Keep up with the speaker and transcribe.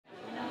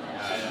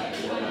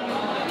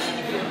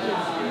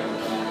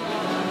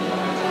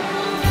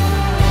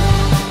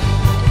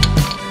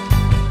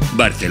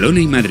Barcelona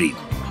y Madrid.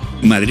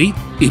 Madrid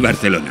y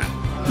Barcelona.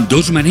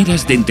 Dos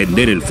maneras de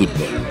entender el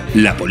fútbol,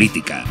 la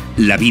política,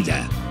 la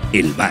vida,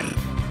 el bar.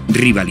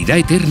 Rivalidad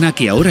eterna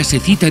que ahora se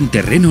cita en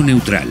terreno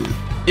neutral.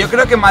 Yo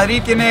creo que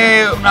Madrid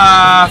tiene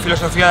una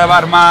filosofía de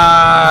bar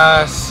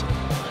más...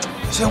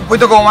 un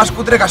poquito como más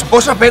cutre,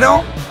 casposa,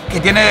 pero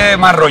que tiene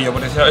más rollo,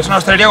 porque es una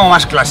hostelería como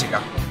más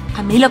clásica.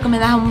 A mí lo que me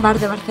da un bar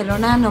de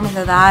Barcelona no me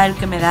lo da el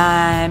que me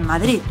da en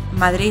Madrid. En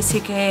Madrid sí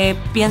que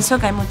pienso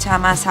que hay mucha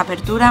más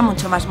apertura,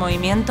 mucho más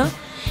movimiento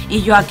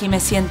y yo aquí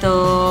me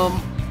siento,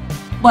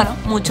 bueno,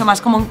 mucho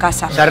más como en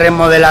casa. Se ha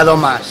remodelado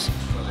más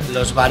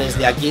los bares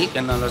de aquí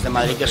que no los de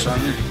Madrid, que son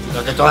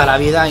los de toda la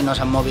vida y nos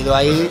han movido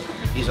ahí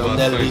y son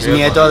del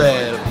bisnieto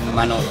del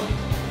Manolo.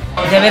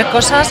 De ver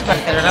cosas,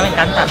 Barcelona me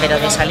encanta, pero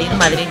de salir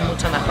Madrid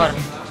mucho mejor,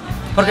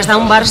 porque está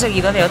un bar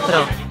seguido de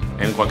otro.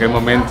 En cualquier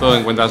momento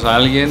encuentras a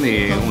alguien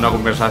y una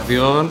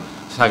conversación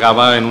se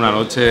acaba en una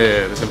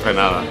noche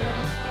desenfrenada.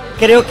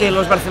 Creo que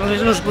los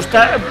barceloneses nos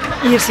gusta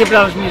ir siempre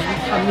al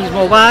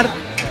mismo bar,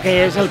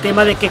 que es el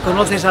tema de que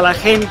conoces a la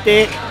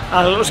gente,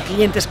 a los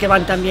clientes que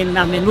van también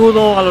a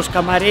menudo, a los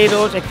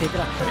camareros, etc.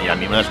 Y a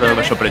mí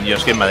me sorprendió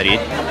es que en Madrid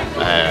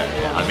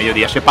al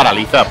mediodía se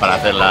paraliza para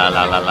hacer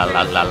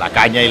la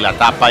caña y la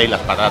tapa y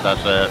las patatas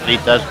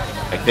fritas,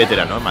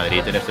 etc., ¿no? En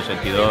Madrid en este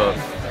sentido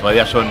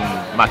todavía son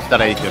más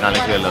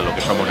tradicionales de lo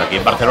que somos aquí.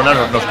 En Barcelona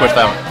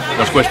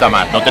nos cuesta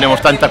más, no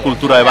tenemos tanta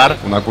cultura de bar.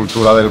 Una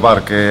cultura del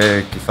bar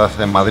que quizás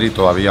en Madrid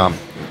todavía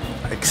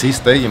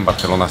existe y en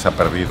Barcelona se ha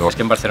perdido. Es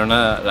que en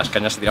Barcelona las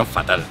cañas se tiran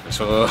fatal,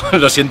 eso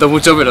lo siento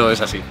mucho, pero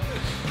es así.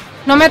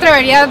 No me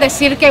atrevería a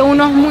decir que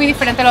uno es muy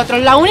diferente al otro.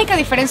 La única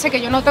diferencia que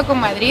yo noto con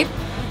Madrid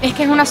es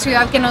que es una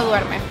ciudad que no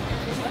duerme.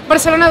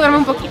 Barcelona duerme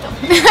un poquito.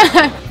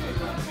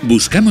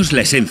 Buscamos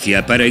la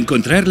esencia para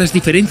encontrar las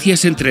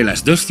diferencias entre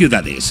las dos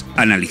ciudades,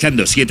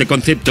 analizando 7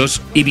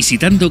 conceptos y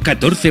visitando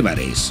 14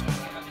 bares.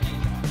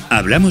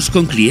 Hablamos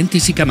con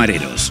clientes y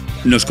camareros,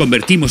 nos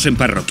convertimos en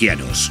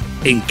parroquianos,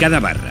 en cada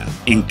barra,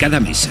 en cada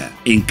mesa,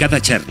 en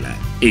cada charla,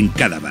 en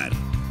cada bar.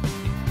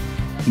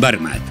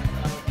 BarMad,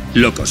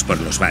 locos por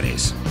los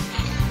bares.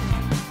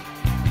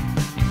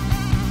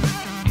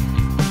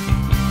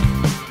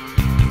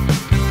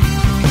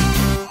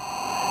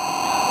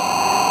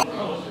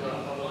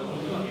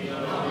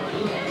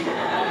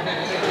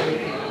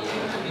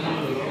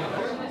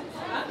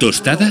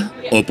 ¿Tostada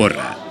o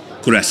porra?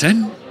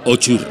 ¿Croissant o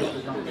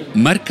churro?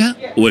 ¿Marca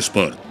o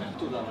sport?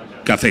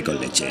 Café con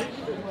leche.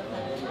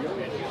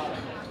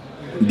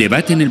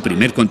 Debate en el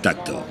primer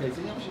contacto.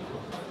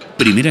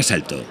 Primer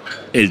asalto,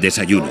 el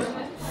desayuno.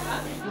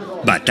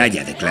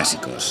 Batalla de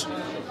clásicos.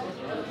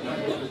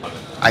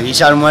 Aquí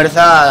se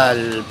almuerza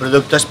el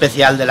producto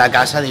especial de la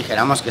casa,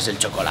 dijéramos que es el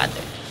chocolate.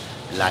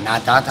 La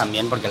nata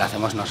también, porque la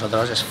hacemos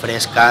nosotros, es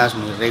fresca, es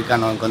muy rica,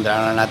 no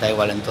encontrarán una nata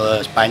igual en toda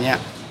España.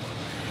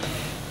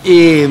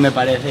 Y me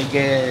parece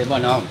que,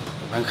 bueno,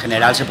 en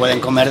general se pueden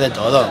comer de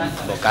todo,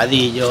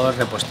 bocadillos,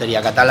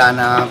 repostería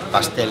catalana,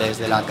 pasteles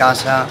de la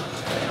casa,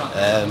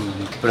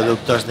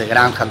 productos de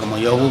granja como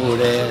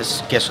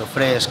yogures, queso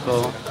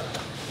fresco.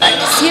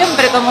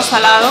 Siempre tomo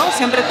salado,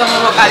 siempre tomo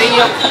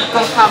bocadillo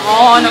con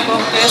jamón o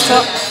con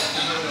queso,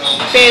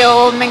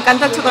 pero me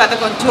encanta el chocolate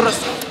con churros.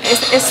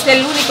 Es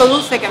el único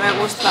dulce que me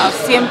gusta.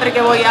 Siempre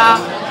que voy a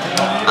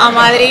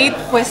Madrid,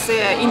 pues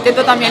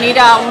intento también ir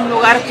a un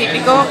lugar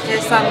típico que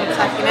es San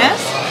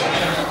Ginés.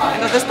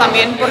 Entonces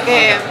también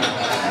porque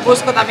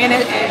busco también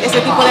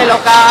ese tipo de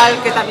local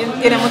que también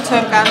tiene mucho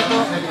encanto.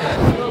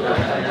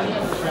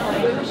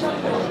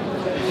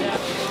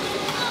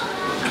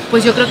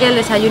 Pues yo creo que el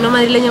desayuno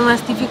madrileño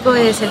más típico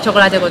es el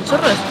chocolate con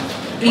churros.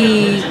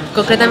 Y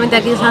concretamente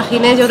aquí en San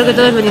Ginés yo creo que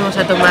todos venimos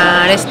a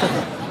tomar esto.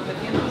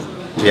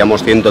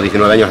 Llevamos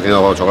 119 años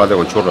haciendo chocolate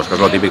con churros, que es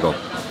lo típico.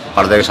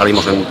 Aparte de que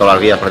salimos en todas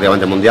las guías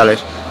prácticamente mundiales.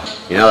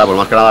 Y nada, pues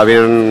más que nada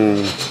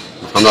bien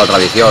buscando la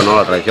tradición, ¿no?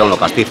 La tradición, lo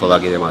castizo de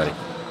aquí de Madrid.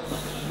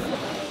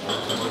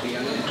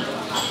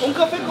 Un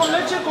café con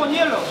leche con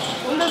hielo,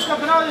 un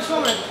descafeinado de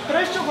sobre,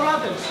 3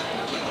 chocolates.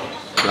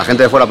 La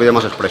gente de fuera pide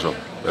más expreso,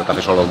 el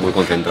café solo muy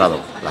concentrado.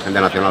 La gente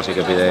nacional sí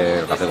que pide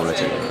el café con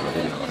leche,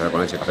 café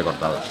con leche y café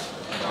cortado.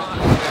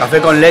 Café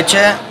con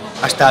leche,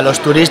 hasta los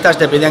turistas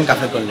te piden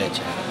café con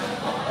leche,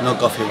 no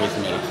coffee with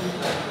milk.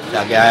 O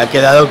sea que ha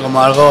quedado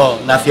como algo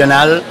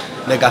nacional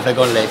de café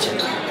con leche.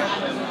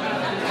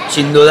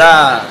 Sin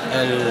duda,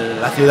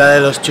 la ciudad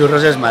de los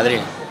churros es Madrid.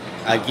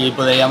 Aquí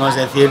podríamos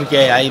decir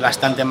que hay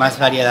bastante más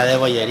variedad de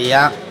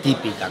bollería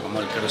típica,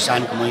 como el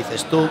croissant, como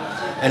dices tú.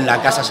 En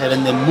la casa se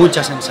venden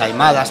muchas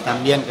ensaimadas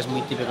también, que es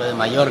muy típico de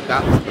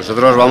Mallorca.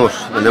 Nosotros, vamos,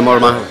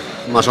 vendemos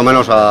más o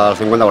menos al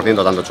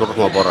 50%, tanto churros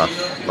como porras,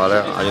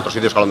 ¿vale? Hay otros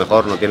sitios que a lo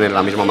mejor no tienen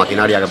la misma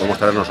maquinaria que podemos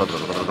tener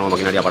nosotros. Nosotros tenemos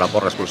maquinaria para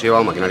porra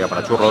exclusiva, maquinaria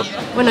para churros.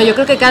 Bueno, yo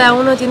creo que cada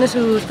uno tiene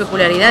sus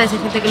peculiaridades. Hay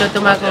gente que lo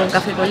toma con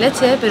café con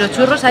leche, pero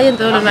churros hay en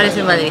todos los bares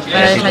de Madrid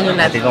para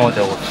desayunar. ¿A ti cómo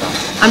te gusta?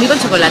 A mí con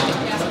chocolate.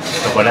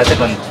 ¿Chocolate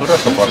con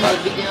churros o porras?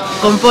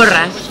 Con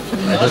porras.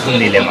 Eso es un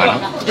dilema, ¿no?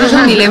 Eso es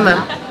un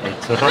dilema.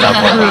 El churro o la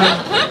porra.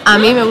 A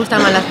mí me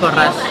gustan más las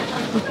porras.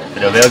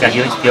 Pero veo que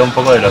aquí os queda un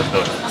poco de los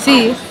dos.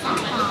 Sí.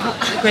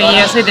 Pues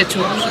yo soy de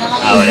churros.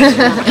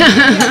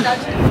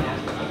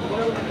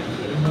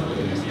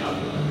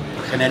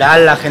 En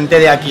general, la gente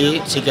de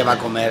aquí sí que va a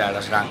comer a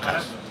las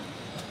granjas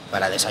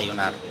para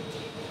desayunar.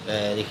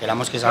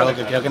 Dijéramos que es algo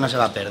que creo que no se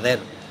va a perder,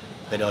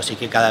 pero sí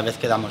que cada vez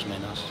quedamos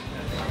menos.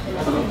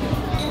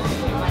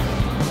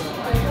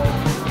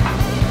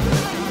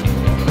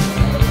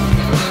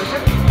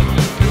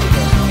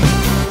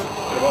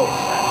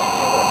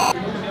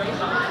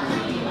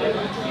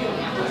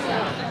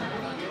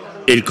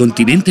 El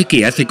continente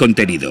que hace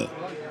contenido.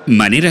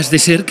 Maneras de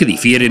ser que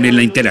difieren en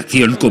la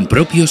interacción con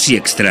propios y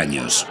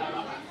extraños.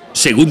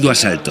 Segundo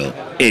asalto,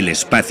 el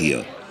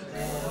espacio.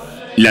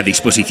 La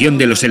disposición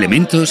de los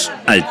elementos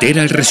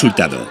altera el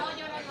resultado.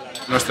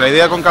 Nuestra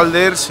idea con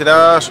Calder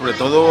será sobre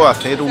todo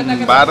hacer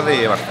un bar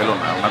de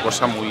Barcelona, una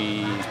cosa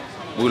muy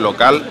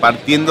local,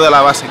 partiendo de la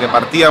base que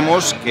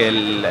partíamos, que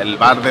el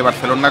bar de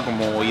Barcelona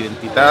como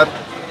identidad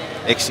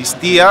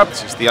existía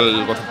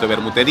el concepto de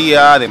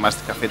bermutería,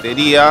 además de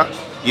cafetería,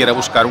 y era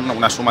buscar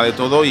una suma de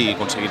todo y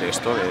conseguir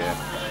esto, de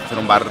hacer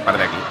un bar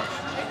de aquí.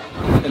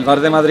 El bar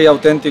de Madrid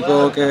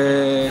auténtico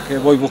que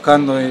voy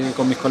buscando y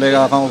con mis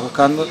colegas vamos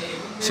buscando,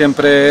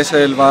 siempre es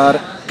el bar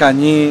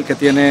cañí, que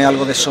tiene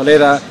algo de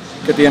solera,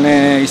 que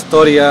tiene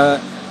historia,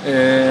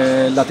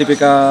 la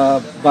típica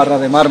barra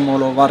de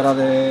mármol o barra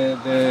de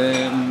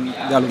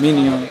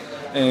aluminio,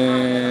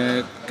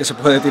 que se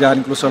puede tirar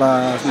incluso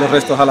los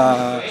restos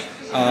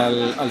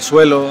al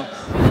suelo.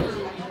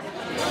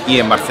 Y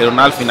en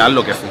Barcelona al final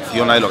lo que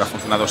funciona y lo que ha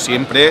funcionado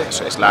siempre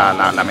es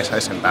la mesa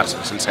de sentarse,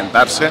 es el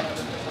sentarse,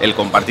 el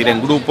compartir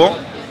en grupo,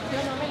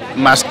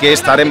 más que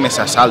estar en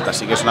mesas altas.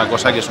 Sí que es una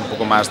cosa que es un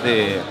poco más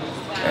de...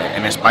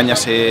 En España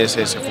se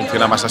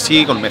funciona más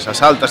así, con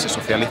mesas altas, se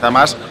socializa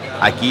más.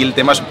 Aquí el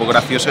tema es un poco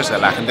gracioso, a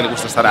la gente le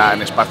gusta estar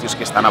en espacios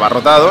que están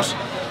abarrotados,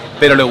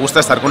 pero le gusta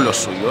estar con los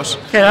suyos.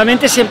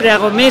 Generalmente siempre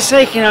hago mesa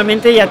y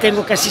generalmente ya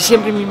tengo casi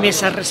siempre mi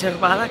mesa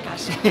reservada,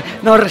 casi,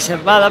 no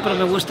reservada, pero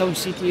me gusta un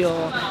sitio,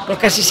 pero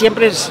casi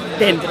siempre es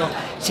dentro.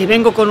 Si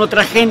vengo con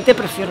otra gente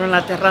prefiero en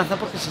la terraza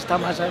porque se está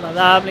más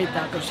agradable y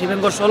tal, pero si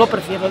vengo solo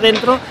prefiero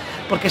dentro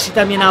porque así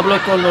también hablo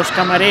con los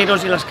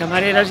camareros y las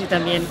camareras y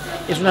también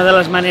es una de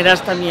las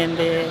maneras también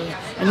de...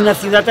 En una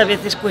ciudad a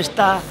veces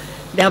cuesta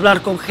de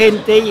hablar con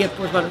gente y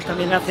pues bueno,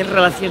 también hacer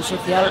relación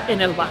social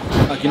en el bar.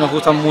 Aquí nos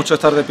gusta mucho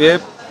estar de pie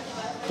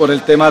por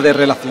el tema de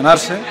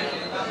relacionarse.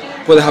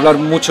 Puedes hablar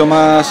mucho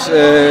más,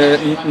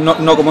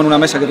 no como en una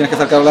mesa que tienes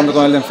que estar hablando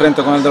con el de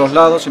enfrente o con el de los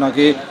lados, sino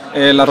aquí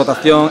la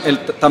rotación,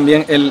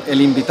 también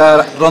el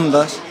invitar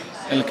rondas,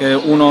 el que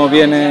uno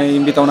viene e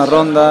invita a una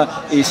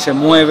ronda y se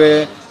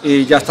mueve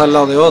y ya está al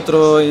lado de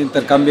otro, e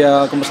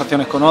intercambia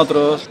conversaciones con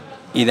otros.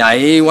 Y de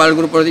ahí igual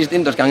grupos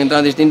distintos que han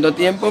entrado a distinto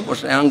tiempo, pues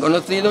se han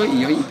conocido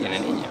y hoy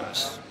tienen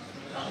niños.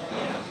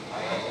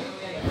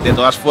 De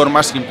todas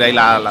formas, siempre hay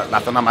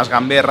la zona más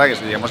gamberra, que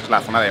diríamos que es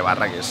la zona de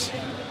barra, que es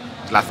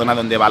la zona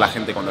donde va la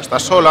gente cuando está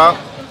sola,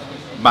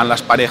 van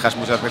las parejas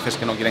muchas veces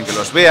que no quieren que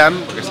los vean,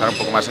 porque están un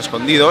poco más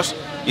escondidos,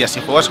 y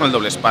así juegas con el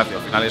doble espacio,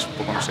 al final es un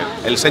poco, no sé,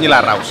 el seño y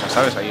la rausa,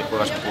 ¿sabes? Ahí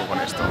juegas un poco con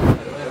esto.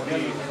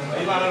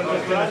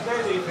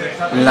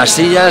 Las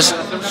sillas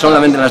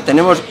solamente las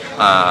tenemos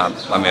a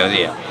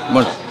mediodía,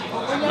 bueno,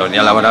 los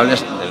días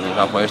laborables de lunes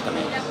a jueves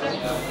también,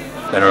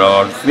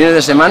 pero los fines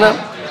de semana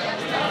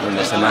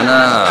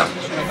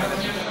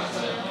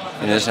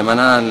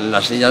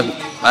las sillas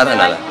para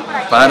nada.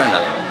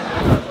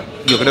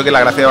 Yo creo que la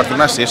gracia de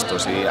Barcelona es esto,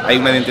 sí, hay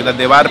una identidad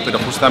de bar, pero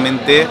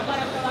justamente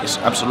es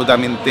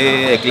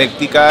absolutamente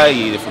ecléctica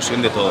y de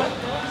fusión de todo.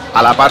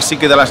 A la par sí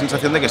que da la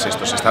sensación de que es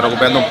esto, se está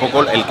recuperando un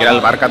poco el que era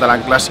el bar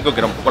catalán clásico, que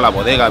era un poco la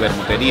bodega,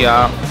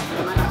 bermutería.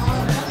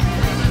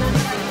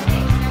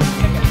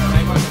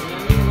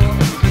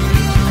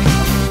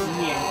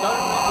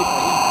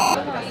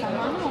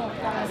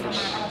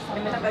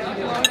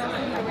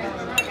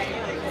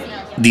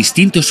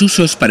 Distintos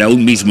usos para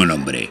un mismo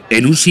nombre.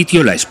 En un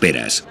sitio la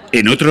esperas,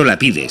 en otro la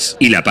pides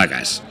y la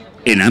pagas.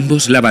 En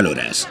ambos la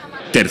valoras.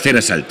 Tercer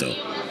asalto,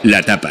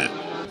 la tapa.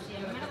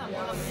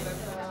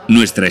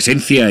 Nuestra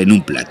esencia en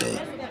un plato.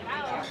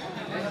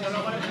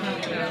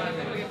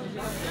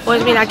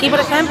 Pues mira, aquí por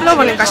ejemplo,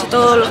 bueno, en casi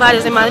todos los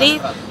bares de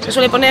Madrid se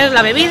suele poner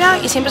la bebida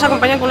y siempre se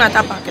acompaña con una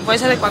tapa, que puede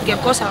ser de cualquier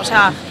cosa, o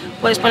sea,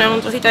 puedes poner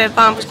un trocito de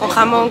pan pues, con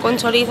jamón, con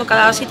chorizo,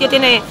 cada sitio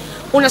tiene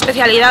una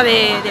especialidad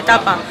de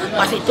tapa,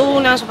 o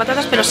aceitunas o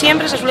patatas, pero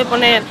siempre se suele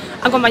poner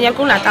acompañar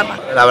con una tapa.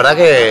 La verdad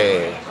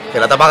que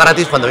la tapa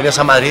gratis cuando vienes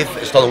a Madrid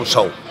es todo un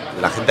show,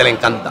 a la gente le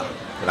encanta.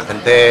 La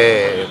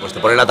gente pues te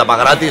pone la tapa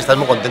gratis y estás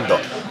muy contento.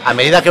 A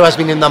medida que vas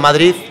viniendo a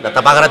Madrid, la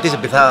tapa gratis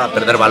empieza a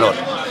perder valor.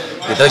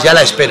 Y entonces ya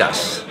la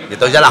esperas, y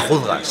entonces ya la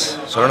juzgas.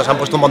 Solo nos han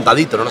puesto un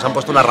montadito, no nos han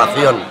puesto una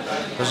ración.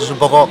 Entonces es un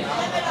poco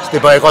este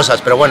tipo de cosas.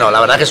 Pero bueno,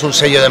 la verdad que es un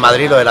sello de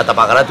Madrid lo de la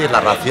tapa gratis,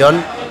 la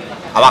ración.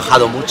 Ha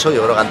bajado mucho,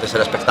 yo creo que antes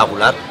era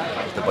espectacular.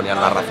 Te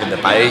ponían la ración de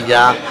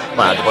paella,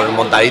 bueno, te ponen un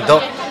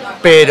montadito.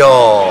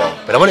 Pero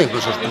bueno,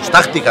 incluso tus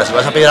tácticas, si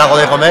vas a pedir algo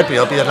de comer,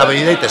 primero pides la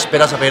bebida y te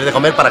esperas a pedir de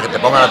comer para que te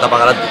pongan la tapa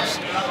gratis.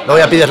 Luego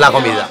ya pides la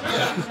comida.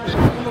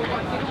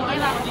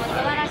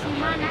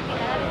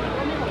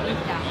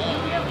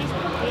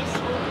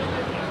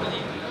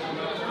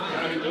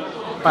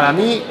 Para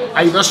mí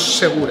hay dos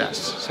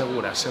seguras,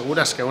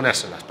 que una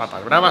son las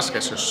papas bravas, que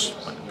eso es,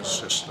 bueno,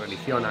 pues es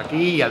religión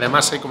aquí, y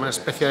además hay como una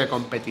especie de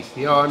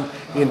competición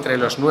y entre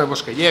los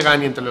nuevos que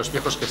llegan y entre los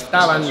viejos que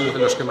estaban,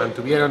 los que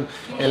mantuvieron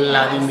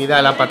la dignidad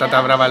de la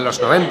patata brava en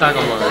los 90,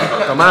 como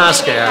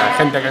Tomás, que hay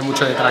gente que hay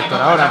mucho detractor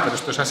ahora, pero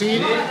esto es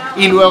así.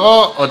 Y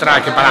luego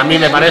otra que para mí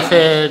me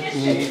parece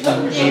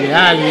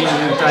ideal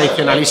y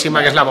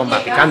tradicionalísima, que es la bomba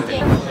picante.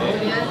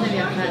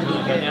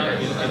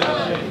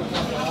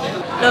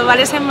 Los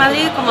bares en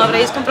Madrid, como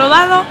habréis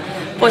comprobado,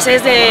 pues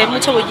es de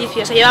mucho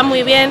bullicio, se lleva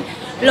muy bien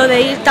lo de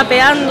ir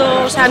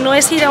tapeando, o sea, no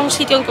es ir a un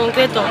sitio en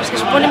concreto, se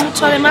supone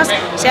mucho, además,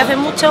 se hace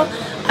mucho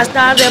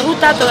hasta de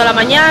ruta toda la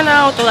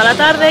mañana o toda la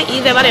tarde y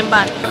de bar en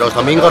bar. Los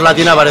domingos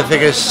Latina parece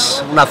que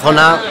es una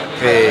zona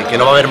que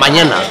no va a haber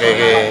mañana,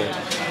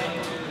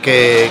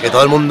 que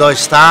todo el mundo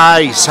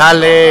está y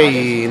sale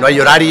y no hay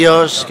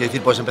horarios, quiere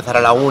decir, puedes empezar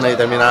a la 1 y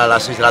terminar a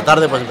las 6 de la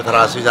tarde, puedes empezar a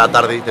las 6 de la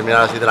tarde y terminar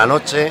a las 10 de la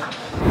noche.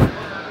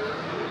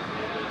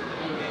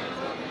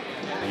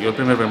 Yo el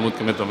primer vermut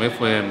que me tomé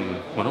fue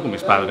con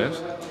mis padres,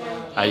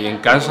 ahí en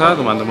casa,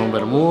 tomándome un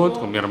vermut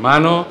con mi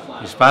hermano,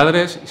 mis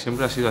padres, y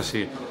siempre ha sido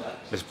así.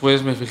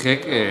 Después me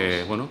fijé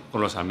que, con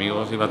los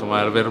amigos iba a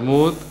tomar el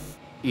vermut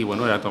y,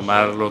 era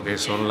tomar lo que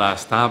son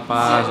las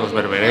tapas, los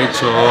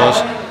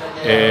berberechos.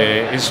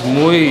 Es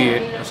muy,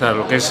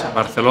 lo que es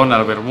Barcelona,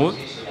 el vermut,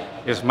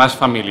 es más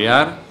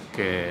familiar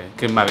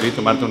que en Madrid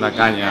tomarte una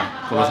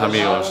caña con los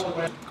amigos.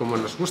 Como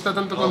nos gusta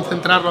tanto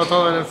concentrarlo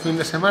todo en el fin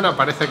de semana,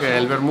 parece que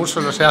el vermut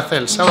solo se hace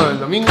el sábado y el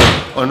domingo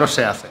o no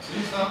se hace.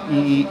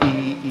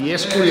 Y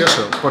es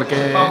curioso,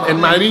 porque en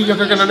Madrid yo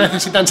creo que no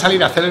necesitan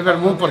salir a hacer el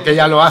vermut porque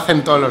ya lo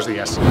hacen todos los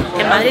días.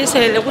 En Madrid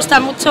se le gusta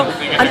mucho,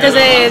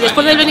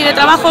 después de venir de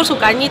trabajo, su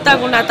cañita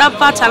con una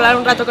tapa, charlar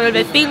un rato con el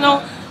vecino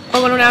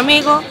o con un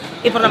amigo,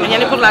 y por la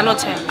mañana y por la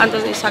noche.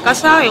 Antes de irse a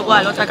casa,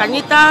 igual, otra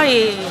cañita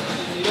y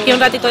un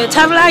ratito de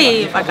charla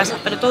y para casa,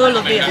 pero todos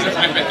los días.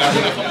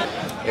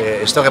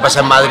 Esto que pasa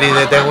en Madrid,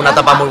 tengo una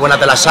tapa muy buena,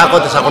 te la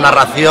saco, te saco una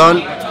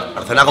ración.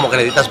 Barcelona como que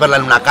necesitas verla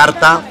en una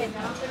carta,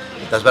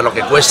 necesitas ver lo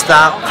que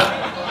cuesta.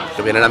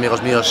 Que vienen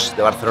amigos míos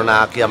de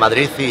Barcelona aquí a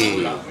Madrid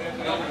y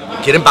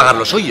quieren pagar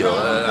lo suyo.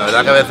 La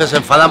verdad que a veces se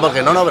enfadan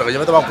porque no, pero yo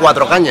me he tomado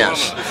 4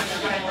 cañas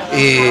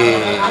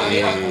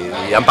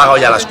y han pagado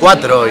ya las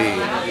 4 y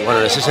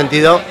en ese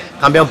sentido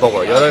cambia un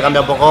poco. Yo creo que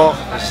cambia un poco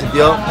en ese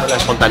sentido la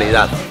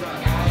espontaneidad.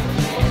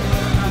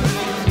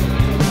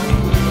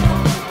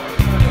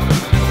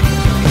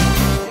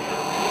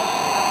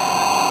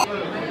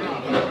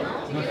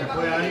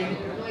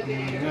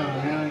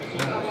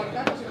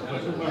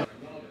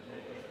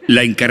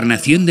 La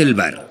encarnación del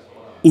bar,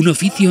 un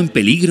oficio en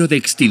peligro de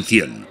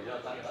extinción.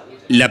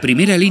 La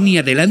primera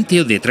línea delante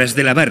o detrás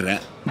de la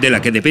barra, de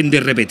la que depende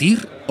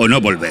repetir o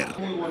no volver.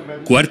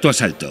 Cuarto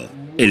asalto,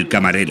 el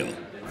camarero.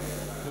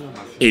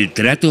 El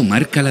trato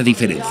marca la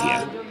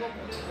diferencia.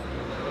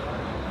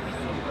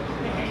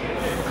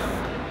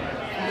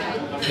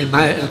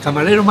 El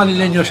camarero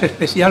madrileño es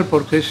especial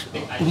porque es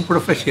un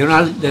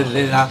profesional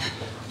desde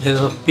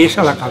los pies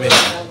a la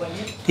cabeza.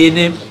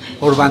 Tiene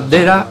por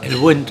bandera el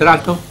buen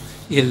trato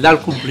y el dar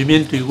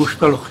cumplimiento y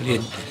gusto a los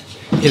clientes.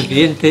 Y el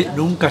cliente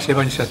nunca se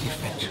va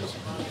insatisfecho.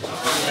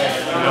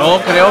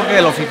 Yo creo que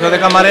el oficio de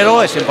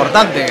camarero es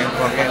importante,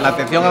 porque la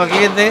atención al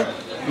cliente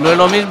no es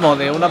lo mismo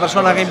de una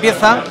persona que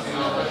empieza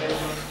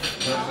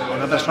que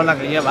una persona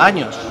que lleva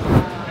años.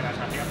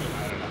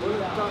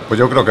 Pues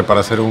yo creo que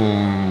para ser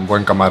un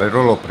buen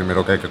camarero lo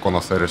primero que hay que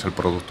conocer es el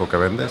producto que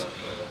vendes.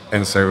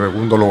 En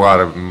segundo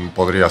lugar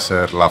podría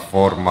ser la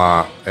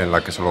forma en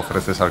la que se lo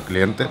ofreces al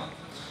cliente.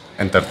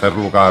 En tercer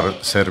lugar,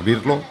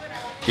 servirlo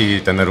y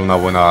tener una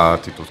buena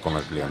actitud con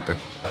el cliente.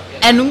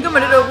 En un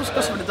camarero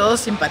busco sobre todo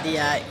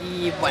simpatía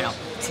y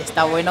si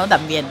está bueno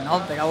también,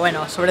 ¿no?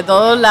 Pero sobre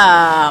todo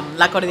la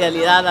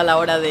cordialidad a la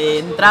hora de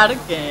entrar,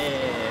 que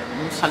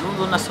un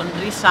saludo, una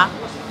sonrisa,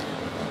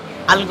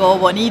 algo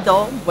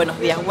bonito, buenos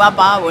días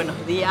guapa,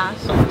 buenos días.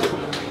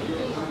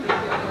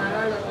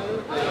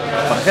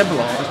 Por ejemplo,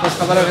 estos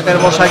camareros que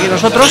tenemos aquí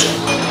nosotros,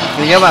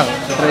 que llevan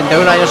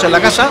 31 años en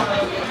la casa,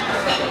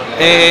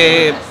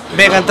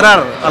 ven a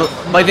entrar,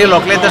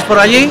 los clientes por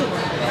allí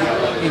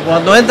y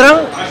cuando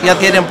entran ya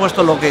tienen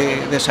puesto lo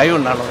que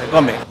desayunan, lo que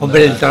comen.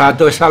 Hombre, el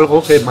trato es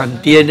algo que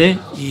mantiene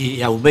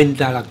y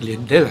aumenta la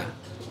clientela.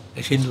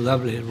 Es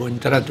indudable el buen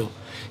trato.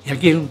 Y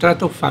aquí hay un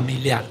trato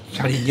familiar,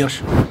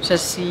 cariñoso. O sea,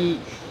 si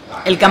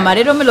el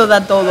camarero me lo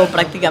da todo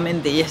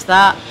prácticamente y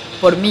está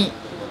por mí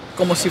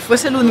como si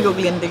fuese el único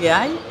cliente que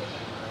hay,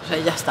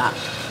 ya está.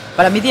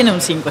 Para mí tiene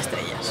un 5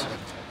 estrellas.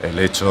 El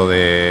hecho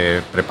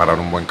de preparar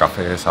un buen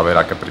café, saber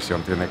a qué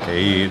presión tiene que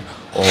ir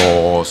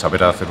o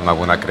saber hacer una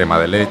buena crema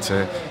de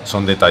leche,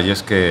 son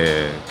detalles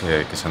que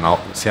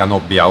se han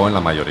obviado en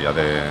la mayoría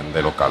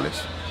de locales.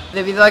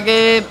 Debido a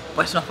que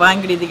nos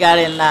puedan criticar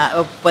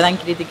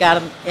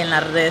en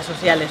las redes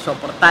sociales o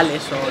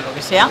portales o lo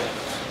que sea,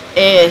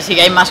 sí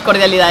que hay más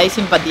cordialidad y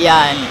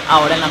simpatía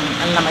ahora en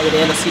la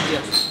mayoría de los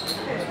sitios.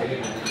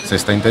 Se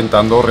está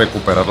intentando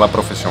recuperar la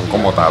profesión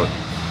como tal.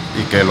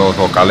 y que los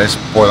locales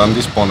puedan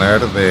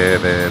disponer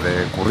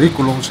de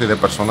currículums y de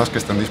personas que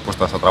estén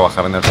dispuestas a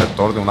trabajar en el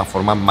sector de una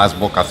forma más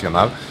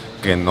vocacional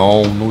que no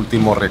un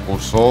último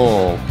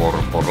recurso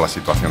por la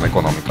situación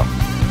económica.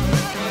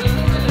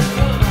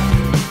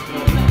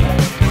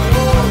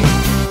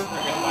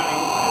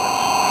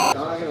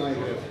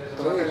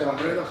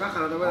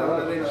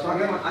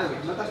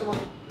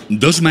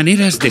 Dos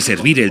maneras de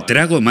servir el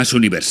trago más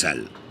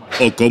universal,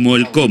 o cómo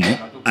el cómo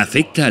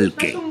afecta al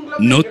qué.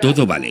 No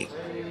todo vale.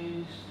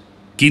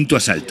 Quinto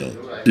asalto,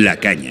 la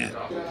caña.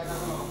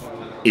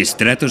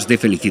 Estratos de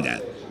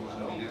felicidad.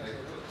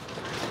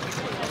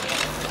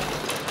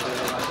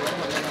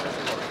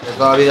 De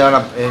toda la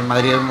vida en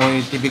Madrid es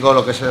muy típico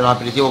lo que es el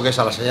aperitivo, que es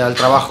a la salida del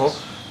trabajo,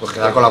 pues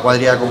quedar con la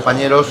cuadrilla de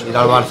compañeros, ir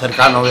al bar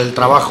cercano del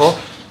trabajo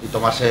y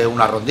tomarse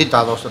una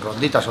rondita, 2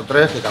 ronditas o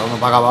 3, que cada uno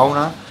pagaba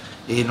una.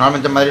 Y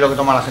normalmente en Madrid lo que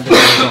toma la gente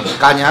son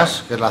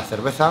cañas, que es la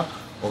cerveza,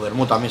 o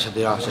vermut también se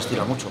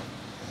estira mucho.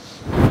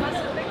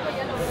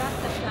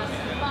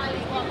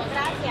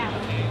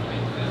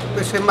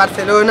 Pues en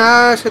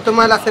Barcelona se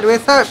toma la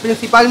cerveza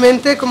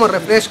principalmente como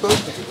refresco,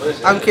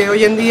 aunque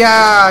hoy en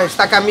día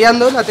está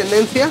cambiando la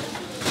tendencia,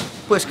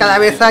 pues cada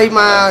vez hay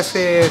más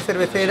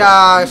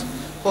cerveceras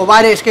o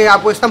bares que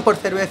apuestan por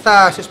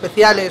cervezas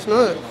especiales, ¿no?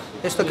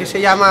 Esto que se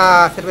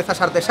llama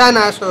cervezas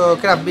artesanas o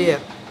craft beer.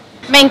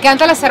 Me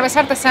encanta la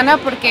cerveza artesana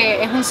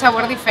porque es un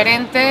sabor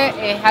diferente,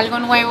 es algo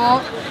nuevo.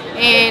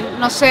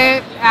 No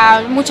sé,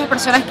 a muchas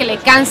personas que le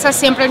cansa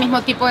siempre el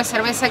mismo tipo de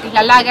cerveza, que es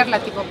la lager, la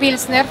tipo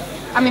pilsner.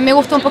 A mí me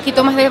gusta un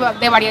poquito más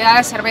de variedad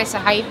de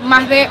cervezas. Hay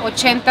más de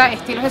 80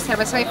 estilos de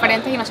cerveza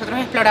diferentes y nosotros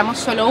exploramos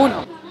solo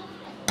uno.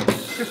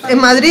 En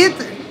Madrid,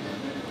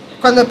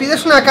 cuando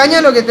pides una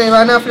caña, lo que te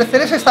van a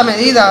ofrecer es esta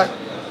medida.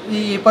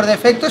 Y por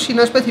defecto, si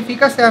no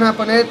especificas, te van a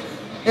poner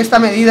esta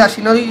medida.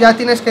 Si no, ya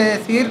tienes que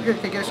decir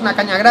que quieres una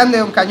caña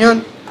grande o un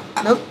cañón,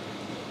 ¿no?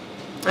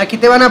 Aquí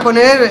te van a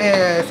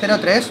poner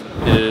 0,3.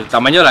 El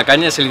tamaño de la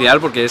caña es el ideal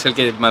porque es el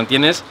que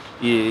mantienes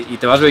y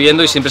te vas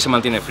bebiendo y siempre se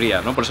mantiene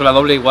fría, ¿no? Por eso la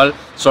doble igual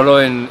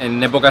solo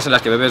en épocas en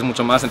las que bebes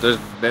mucho más,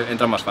 entonces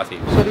entra más fácil.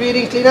 Servir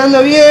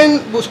inclinando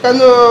bien,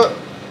 buscando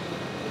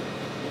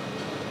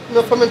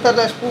no fomentar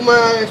la espuma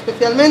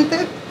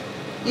especialmente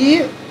y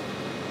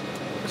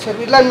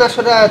servirla en una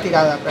sola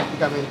tirada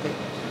prácticamente.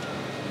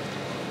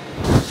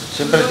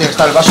 Siempre tiene que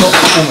estar el vaso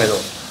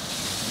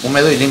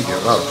húmedo y limpio,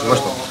 claro, por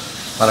supuesto,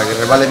 para que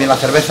resbale bien la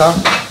cerveza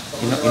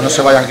y no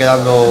se vayan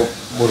quedando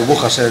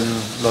burbujas en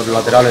los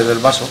laterales del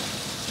vaso.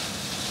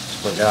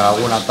 Pues ya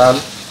alguna tal,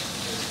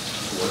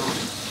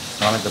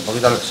 solamente un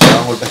poquito, se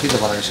da un golpecito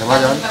para que se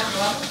vayan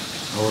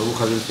las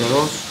burbujas del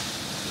CO2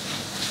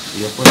 y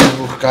después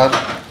buscar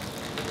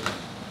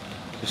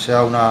que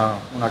sea una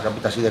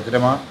capita así de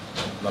crema,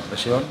 la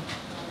presión,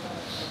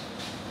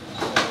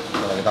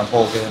 para que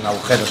tampoco queden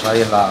agujeros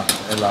ahí en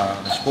la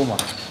espuma,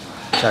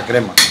 o sea,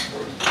 crema.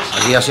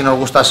 Aquí así nos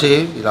gusta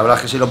así y la verdad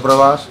es que si lo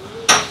pruebas,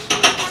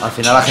 al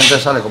final la gente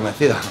sale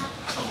convencida.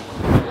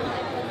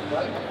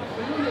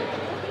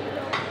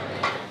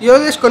 Yo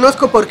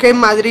desconozco por qué en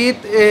Madrid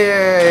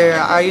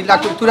hay la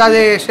cultura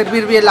de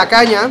servir bien la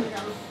caña,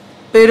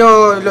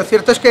 pero lo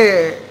cierto es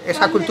que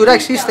esa cultura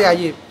existe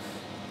allí.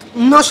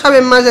 No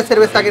saben más de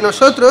cerveza que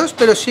nosotros,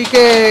 pero sí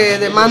que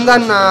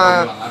demandan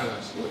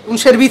un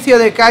servicio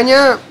de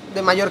caña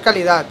de mayor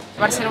calidad.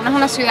 Barcelona es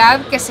una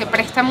ciudad que se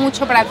presta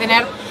mucho para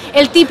tener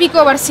el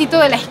típico barcito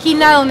de la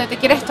esquina donde te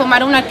quieres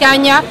tomar una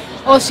caña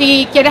o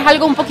si quieres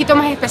algo un poquito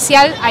más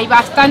especial, hay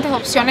bastantes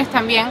opciones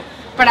también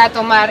para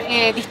tomar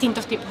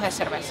distintos tipos de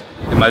cerveza.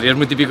 En Madrid es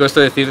muy típico esto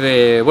de decir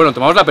de, bueno,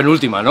 tomamos la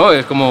penúltima, ¿no?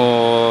 Es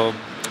como,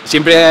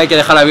 siempre hay que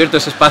dejar abierto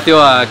ese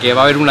espacio a que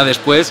va a haber una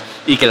después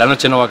y que la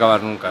noche no va a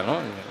acabar nunca, ¿no?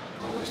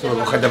 Estuve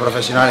con gente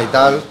profesional y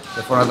tal,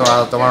 se fueron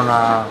a tomar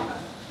una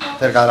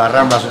cerca de las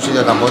Ramblas, un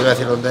sitio, tampoco voy a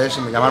decir dónde es,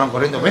 y me llamaron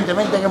corriendo, vente,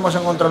 que hemos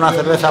encontrado una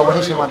cerveza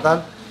buenísima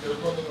tal,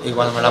 y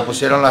cuando me la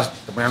pusieron,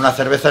 te ponían una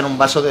cerveza en un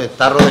vaso de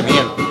tarro de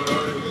miel,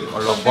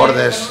 con los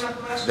bordes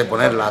de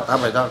poner la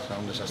tapa y tal, o sea,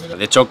 un desastre.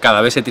 De hecho,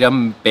 cada vez se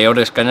tiran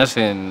peores cañas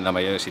en la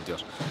mayoría de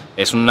sitios.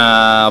 Es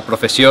una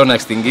profesión a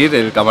extinguir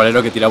el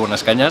camarero que tira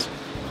buenas cañas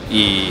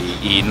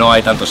y no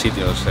hay tantos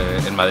sitios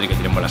en Madrid que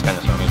tienen buenas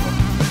cañas ahora mismo.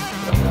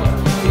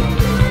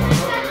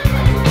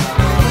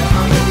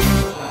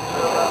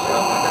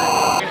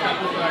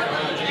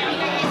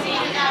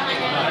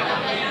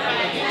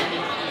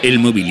 El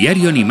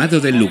mobiliario animado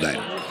del lugar.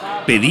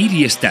 Pedir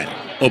y estar,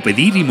 o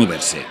pedir y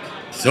moverse.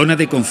 Zona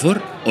de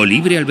confort o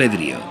libre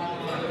albedrío.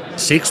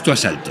 Sexto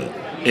asalto.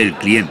 El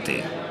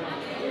cliente.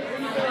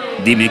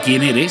 Dime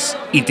quién eres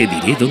y te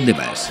diré dónde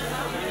vas.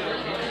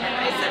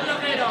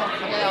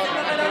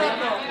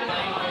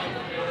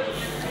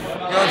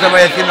 Yo te voy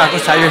a decir una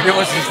cosa, yo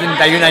llevo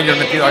 61 años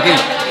metido aquí.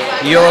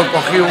 Yo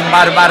cogí un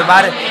bar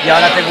y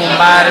ahora tengo un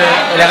bar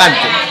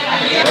elegante.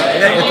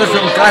 Esto es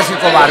un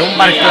clásico bar, un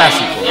bar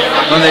clásico,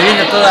 donde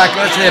viene toda la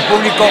clase de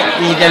público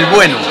y del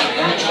bueno,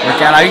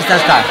 porque a la vista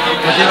está.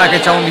 No tiene más que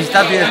echar un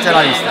vistazo y estar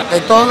a la vista.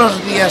 De todos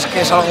los días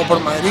que salgo por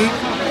Madrid,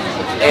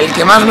 el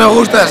que más me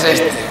gusta es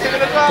este,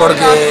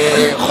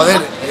 porque,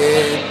 joder,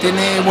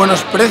 tiene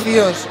buenos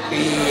precios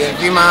y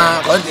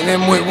encima, joder, tiene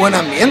muy buen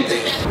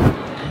ambiente.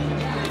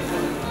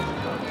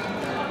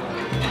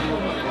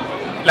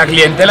 La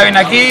clientela viene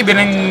aquí,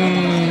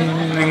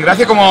 vienen en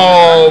gracia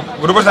como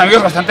grupos de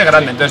amigos bastante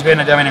grandes, entonces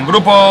vienen en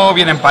grupo,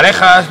 vienen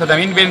parejas, pero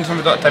también vienen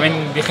sobre todo,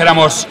 también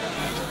dijéramos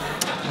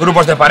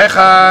grupos de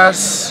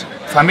parejas,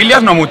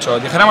 familias no mucho,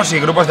 dijéramos sí,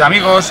 grupos de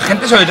amigos,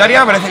 gente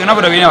solitaria parece que no,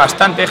 pero viene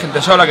bastante,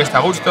 gente sola que está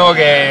a gusto,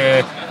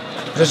 que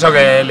pues eso,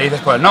 que le dices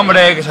por el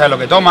nombre, que sabe lo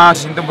que toma,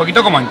 se siente un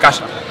poquito como en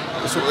casa.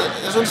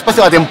 Es un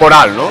espacio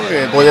atemporal, ¿no?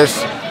 Que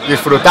puedes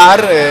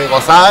disfrutar,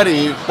 gozar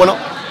y bueno,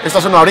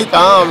 estás una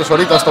horita o 2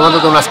 horitas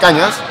tomándote unas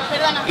cañas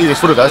y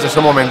disfrutas de ese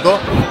momento.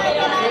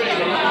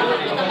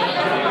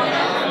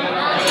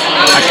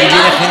 Aquí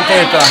viene gente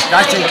de todas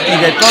clases y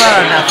de todas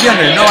las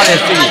naciones, no vale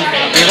decir.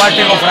 Igual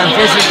tengo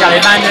franceses, que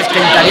alemanes, que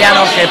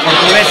italianos, que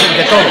portugueses,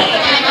 de todo.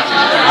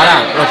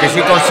 Ahora, lo que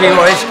sí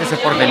consigo es que se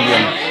porten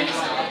bien.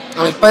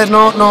 A mis padres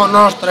no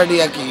los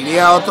traería aquí,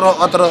 iría a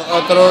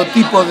otro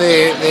tipo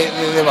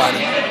de bar.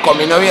 Con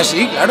mi novia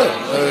sí, claro,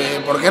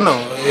 ¿por qué no?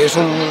 Es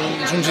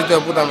un sitio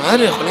de puta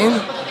madre,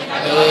 jolín.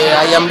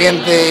 Hay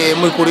ambiente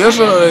muy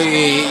curioso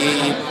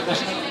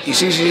y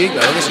sí,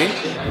 claro que sí.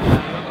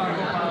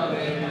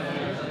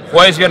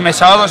 Jueves, viernes,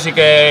 sábado, sí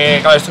que,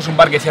 claro, esto es un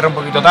bar que cierra un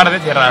poquito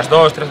tarde, cierra a las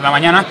 2, 3 de la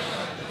mañana,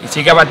 y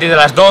sí que a partir de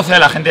las 12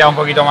 la gente ya va un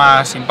poquito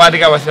más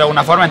simpática, por decirlo de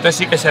alguna forma, entonces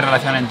sí que se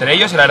relacionan entre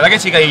ellos, y la verdad que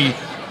sí que hay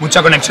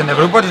mucha conexión de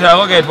grupos, y es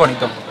algo que es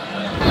bonito.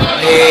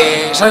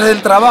 Sales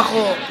del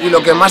trabajo y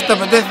lo que más te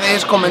apetece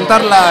es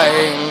comentarla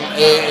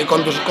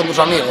con tus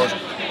amigos.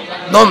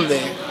 ¿Dónde?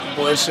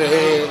 Pues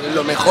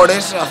lo mejor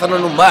es hacerlo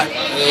en un bar.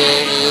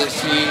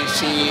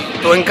 Si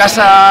tú en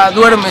casa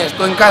duermes,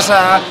 tú en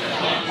casa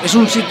es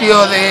un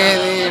sitio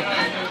de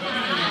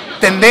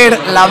tender,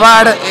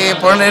 lavar,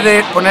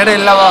 poner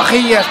el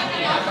lavavajillas.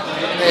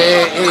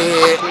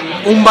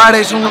 Un bar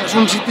es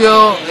un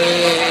sitio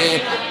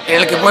en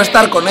el que puedes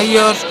estar con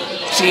ellos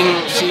sin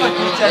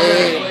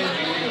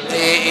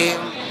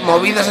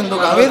movidas en tu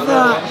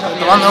cabeza,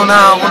 tomando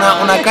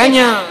una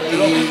caña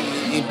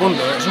y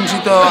punto. Es un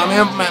sitio, a mí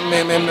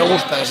me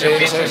gusta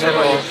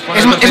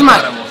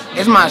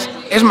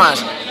es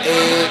más,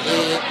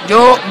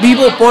 yo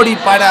vivo por y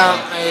para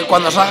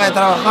cuando salga de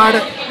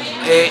trabajar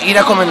ir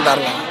a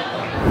comentarla.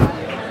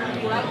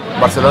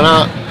 En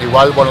Barcelona,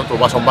 igual, bueno, tú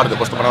vas a un bar, te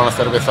puedes tomar una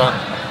cerveza,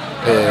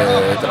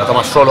 te la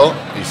tomas solo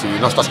y si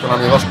no estás con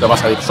amigos te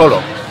vas a ir solo.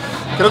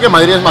 Creo que en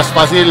Madrid es más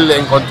fácil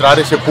encontrar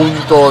ese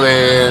punto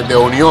de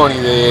unión y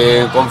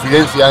de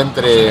confidencia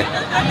entre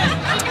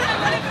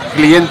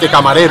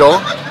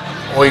cliente-camarero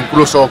o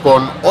incluso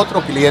con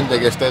otro cliente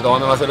que esté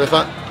tomando una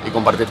cerveza y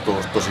compartir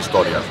tus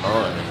historias, ¿no?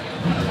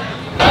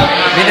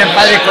 Vienen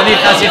padres con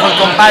hijas, hijos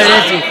con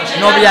padres, y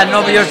novias,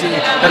 novios,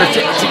 pero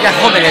chicas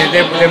jóvenes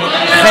de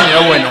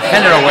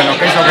género bueno,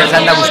 que es lo que se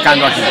anda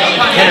buscando aquí,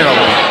 género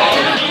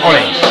bueno.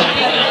 Ole.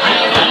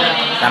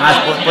 Además,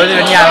 puedes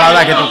venir a la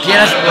hora que tú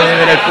quieras, puedes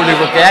ver el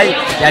público que hay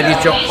y has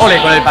dicho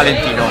ole con el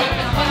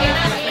palentino.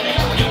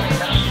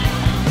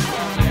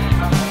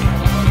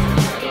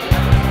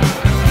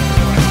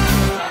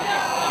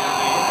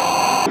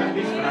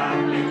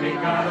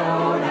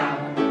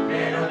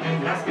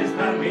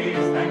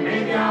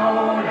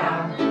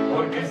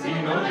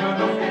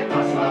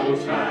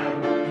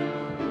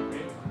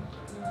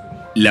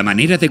 La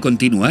manera de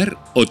continuar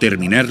o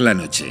terminar la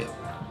noche.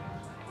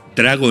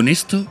 Trago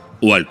honesto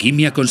o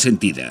alquimia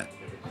consentida.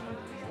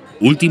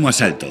 Último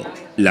asalto,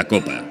 la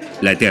copa,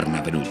 la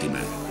eterna penúltima.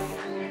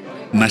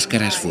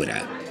 Máscaras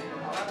fuera.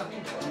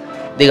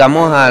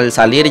 Digamos, al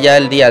salir ya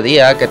el día a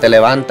día, que te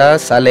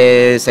levantas,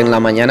 sales en la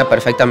mañana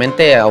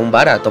perfectamente a un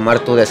bar a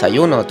tomar tu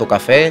desayuno, tu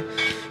café,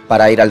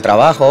 para ir al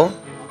trabajo.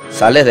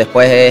 Sales,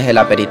 después es el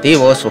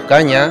aperitivo, sus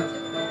cañas.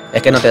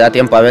 Es que no te da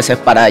tiempo a veces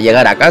para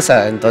llegar a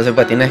casa, entonces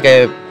pues tienes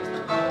que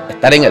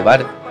estar en el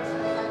bar.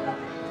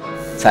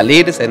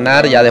 Salir,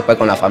 cenar, ya después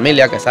con la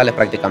familia, que sales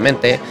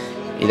prácticamente,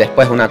 y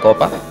después una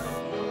copa,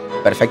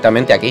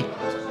 perfectamente aquí,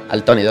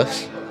 al Tony 2.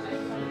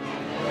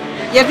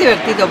 Y es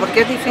divertido,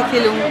 porque es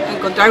difícil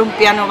encontrar un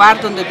piano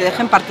bar donde te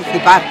dejen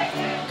participar,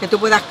 que tú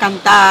puedas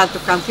cantar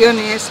tus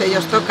canciones,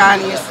 ellos tocan,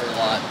 y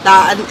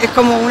es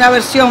como una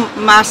versión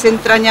más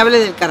entrañable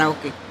del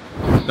karaoke.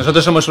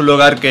 Nosotros somos un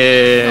lugar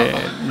que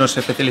nos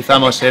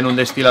especializamos en un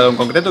destilado en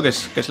concreto, que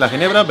es la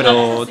ginebra,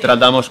 pero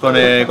tratamos con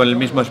el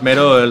mismo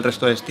esmero el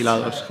resto de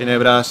destilados.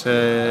 Ginebras,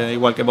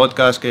 igual que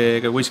vodkas,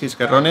 que whiskies,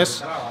 que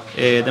rones.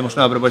 Tenemos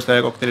una propuesta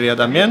de coctelería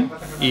también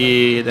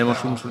y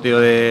tenemos un surtido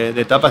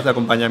de tapas, de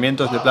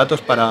acompañamientos, de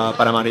platos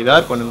para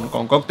maridar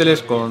con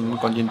cócteles,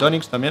 con gin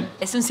tonics también.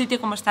 Es un sitio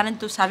como estar en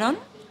tu salón,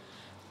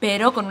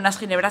 pero con unas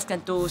ginebras que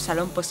en tu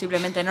salón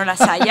posiblemente no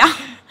las haya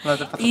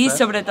y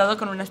sobre todo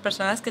con unas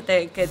personas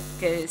que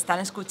están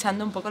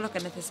escuchando un poco lo que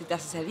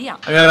necesitas ese día.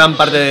 Hay una gran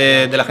parte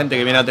de la gente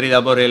que viene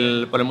atraída por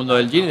el mundo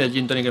del gin y del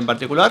gin tonic en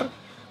particular,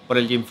 por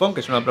el gin funk,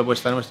 que es una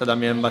propuesta nuestra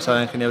también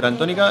basada en ginebra en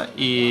tónica,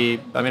 y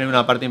también hay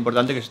una parte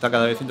importante que se está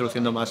cada vez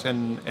introduciendo más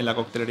en la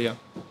coctelería.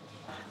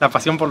 La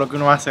pasión por lo que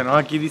uno hace, ¿no?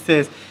 Aquí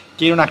dices,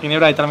 quiero una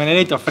ginebra de tal manera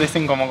y te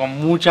ofrecen como con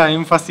mucha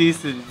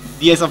énfasis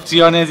 10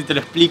 opciones y te lo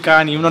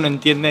explican y uno no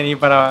entiende ni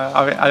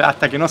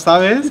hasta que no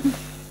sabes.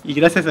 Y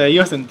gracias a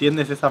ellos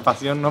entiendes esa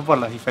pasión, ¿no? Por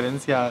las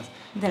diferencias.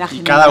 De la y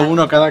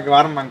ginebra. cada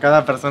barman,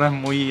 cada persona es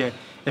muy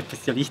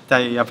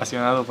especialista y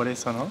apasionado por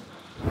eso, ¿no?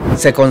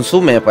 Se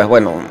consume, pues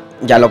bueno,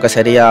 ya lo que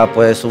sería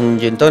pues un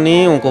gin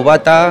tonic, un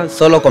cubata,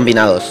 solo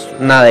combinados,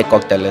 nada de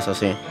cóctel, eso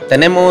sí.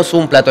 Tenemos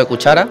un plato de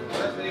cuchara,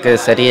 que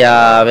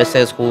sería a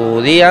veces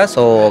judías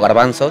o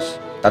garbanzos,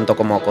 tanto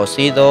como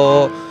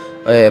cocido,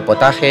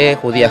 potaje,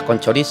 judías con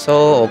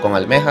chorizo o con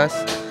almejas.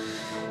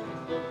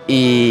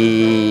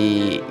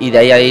 Y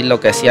de ahí lo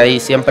que sí hay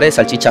siempre es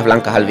salchichas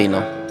blancas al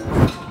vino.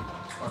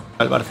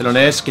 Al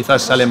barcelonés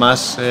quizás sale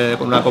más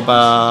con una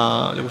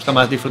copa, le gusta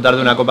más disfrutar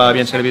de una copa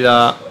bien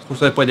servida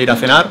justo después de ir a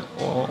cenar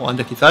o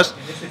antes quizás,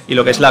 y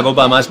lo que es la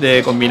copa más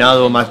de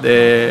combinado, más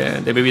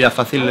de bebida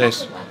fácil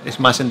es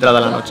más entrada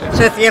a la noche.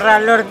 Se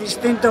cierran los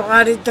distintos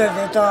garitos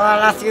de toda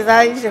la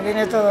ciudad y se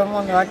viene todo el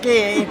mundo aquí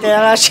y te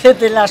da las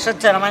 7 y las 8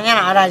 de la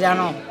mañana, ahora ya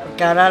no,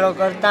 porque ahora lo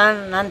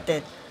cortan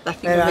antes.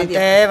 Pero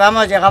antes,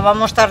 vamos,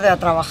 llegábamos tarde a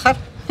trabajar,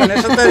 con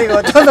eso te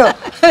digo todo.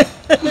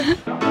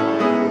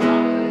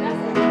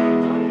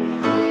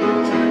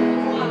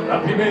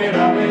 La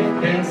primera vez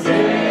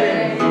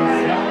pensé,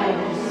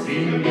 seamos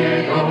sin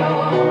miedo.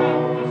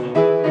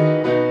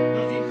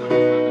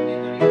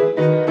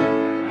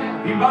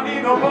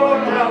 Invadido por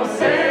la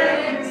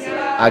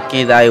ausencia.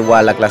 Aquí da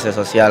igual la clase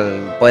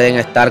social, pueden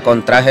estar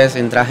con traje,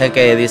 sin traje,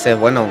 que dices,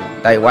 bueno,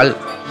 da igual.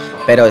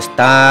 Pero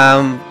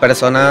están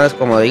personas,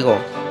 como digo,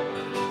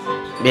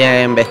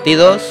 bien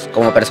vestidos,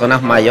 como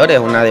personas mayores,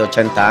 una de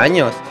 80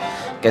 años,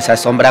 que se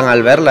asombran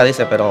al verla,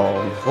 dice,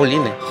 pero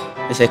Juline.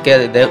 Dice, es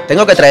que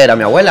tengo que traer a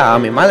mi abuela, a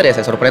mi madre,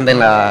 se sorprenden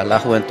la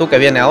juventud que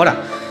viene ahora.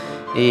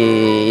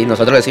 Y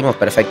nosotros decimos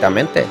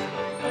perfectamente,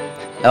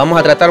 la vamos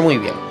a tratar muy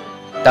bien.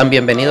 Tan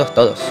bienvenidos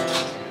todos.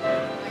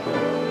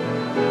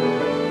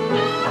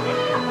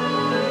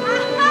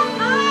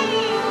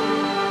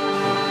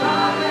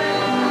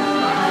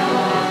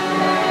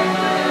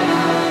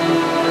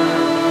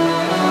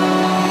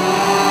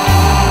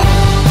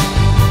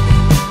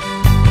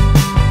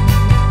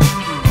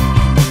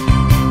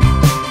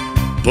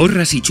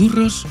 ¿Porras y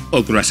churros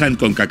o croissant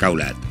con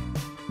cacaulat?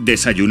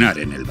 Desayunar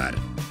en el bar.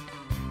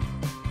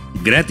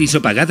 Gratis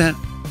o pagada,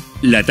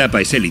 la tapa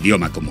es el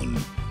idioma común.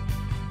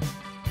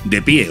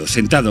 De pie o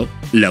sentado,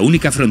 la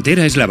única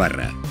frontera es la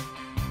barra.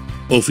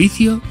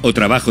 Oficio o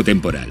trabajo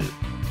temporal.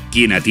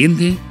 Quien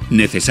atiende,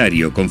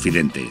 necesario o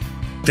confidente.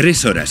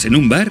 3 horas en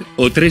un bar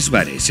o 3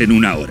 bares en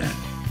una hora.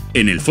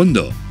 En el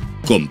fondo,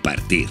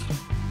 compartir.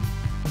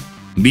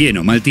 Bien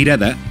o mal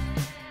tirada,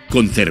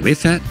 con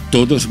cerveza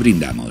todos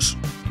brindamos.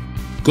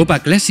 Copa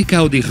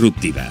clásica o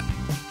disruptiva.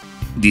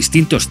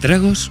 Distintos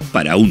tragos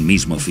para un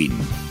mismo fin.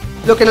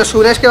 Lo que nos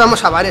une es que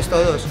vamos a bares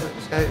todos.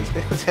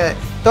 O sea,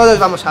 todos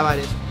vamos a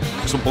bares.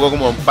 Es un poco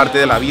como parte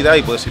de la vida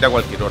y puedes ir a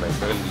cualquier hora.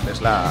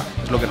 Es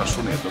lo que nos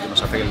une, es lo que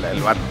nos hace que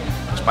el bar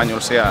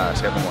español sea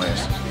como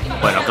es.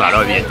 Bueno,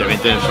 claro,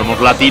 evidentemente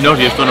somos latinos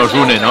y esto nos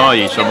une, ¿no?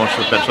 Y somos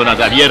personas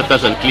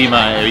abiertas, el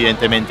clima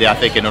evidentemente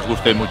hace que nos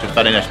guste mucho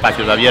estar en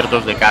espacios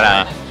abiertos de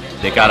cara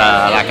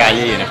a la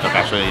calle, y en este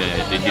caso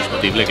es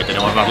indiscutible que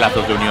tenemos más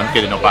lazos de unión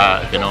que no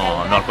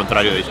al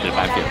contrario de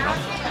discrepancias, ¿no?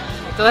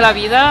 Toda la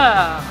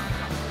vida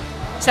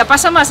se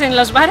pasa más en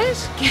los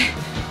bares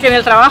que en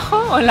el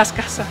trabajo o en las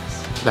casas.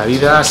 La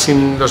vida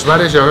sin los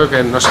bares yo creo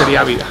que no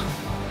sería vida.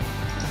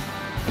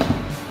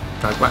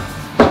 Tal cual.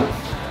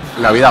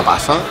 La vida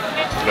pasa,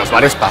 los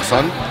bares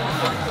pasan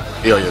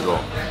y oye tú,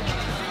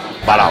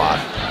 bar a bar.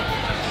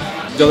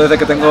 Yo desde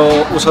que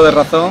tengo uso de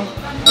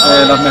razón,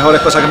 las mejores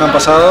cosas que me han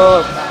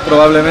pasado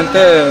probablemente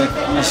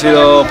han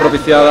sido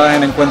propiciadas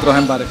en encuentros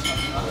en bares.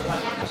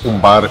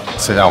 Un bar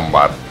será un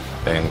bar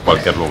en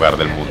cualquier lugar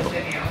del mundo.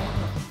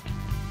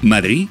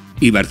 Madrid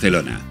y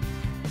Barcelona.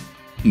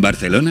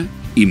 Barcelona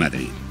y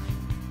Madrid.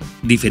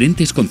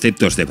 Diferentes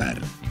conceptos de bar.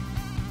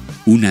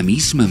 Una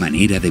misma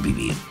manera de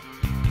vivir.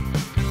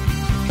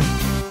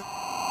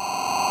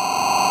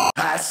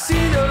 Has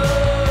sido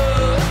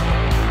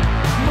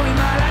muy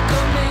mala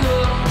conmigo.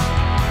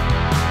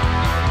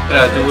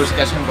 Pero tú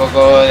buscas un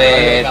poco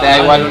de... ¿Te da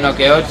igual uno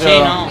que otro? Sí,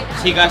 no.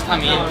 Chicas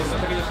también.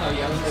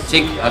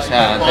 O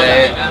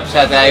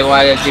sea, te da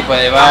igual el tipo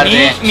de bar. A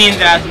mí,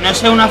 mientras no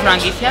sea una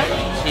franquicia,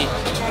 sí.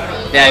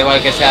 Te da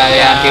igual que sea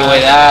de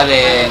antigüedad,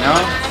 ¿no?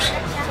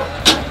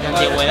 De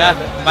antigüedad.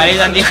 Bares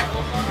de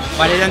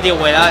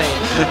antigüedades.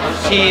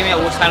 Sí, me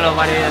gustan los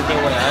bares de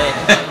antigüedades.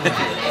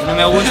 No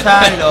me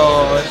gustan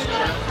los...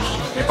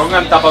 ¿Que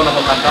pongan tapa o no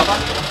pongan tapa?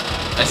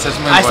 Eso es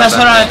muy a esta importante.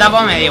 zona de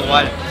tapa me da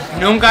igual.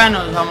 Nunca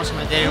nos vamos a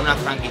meter en una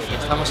franquicia.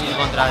 Estamos en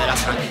contra de las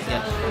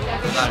franquicias.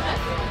 Total.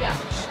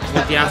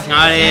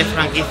 Multinacionales,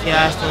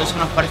 franquicias, todo eso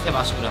nos parece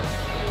basura.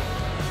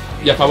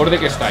 ¿Y a favor de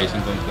qué estáis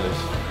entonces?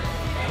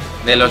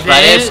 De los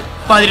bares... Del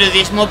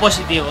patriotismo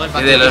positivo.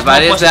 Y de los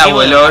bares de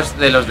abuelos,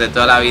 de los de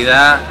toda la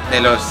vida, de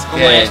los Como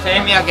que... este,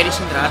 mira, ¿queréis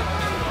entrar?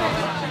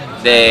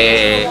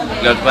 de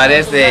los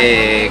bares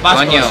de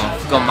Vascos. coño,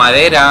 con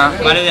madera,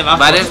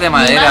 bares de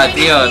madera,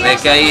 tío, de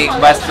que ahí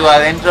vas tú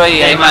adentro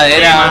y hay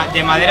madera.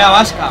 De madera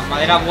vasca,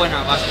 madera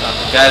buena vasca.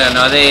 Claro,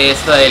 no de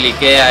esto del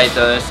Ikea y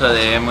todo eso,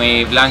 de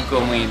muy blanco,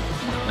 muy,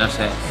 no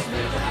sé.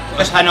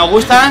 O sea, nos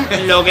gustan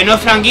lo que no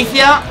es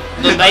franquicia,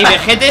 donde hay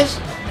vejetes,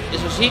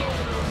 eso sí,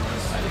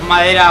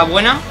 madera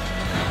buena,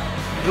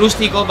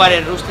 rústicos,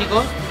 bares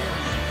rústicos,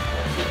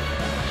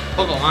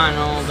 poco más,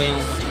 no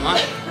pedimos mucho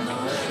más.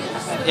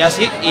 Y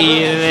así, y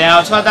de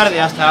las 8 de la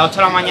tarde hasta las 8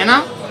 de la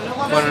mañana,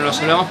 pues lo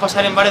solemos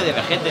pasar en bares de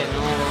vejete,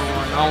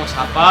 no vamos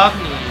a pub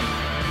ni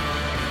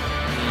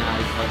a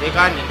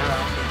discoteca ni nada,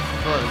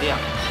 todo el día,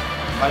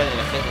 bares de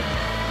vejete.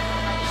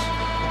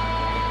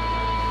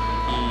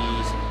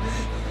 Y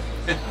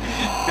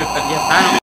ya está, ¿no?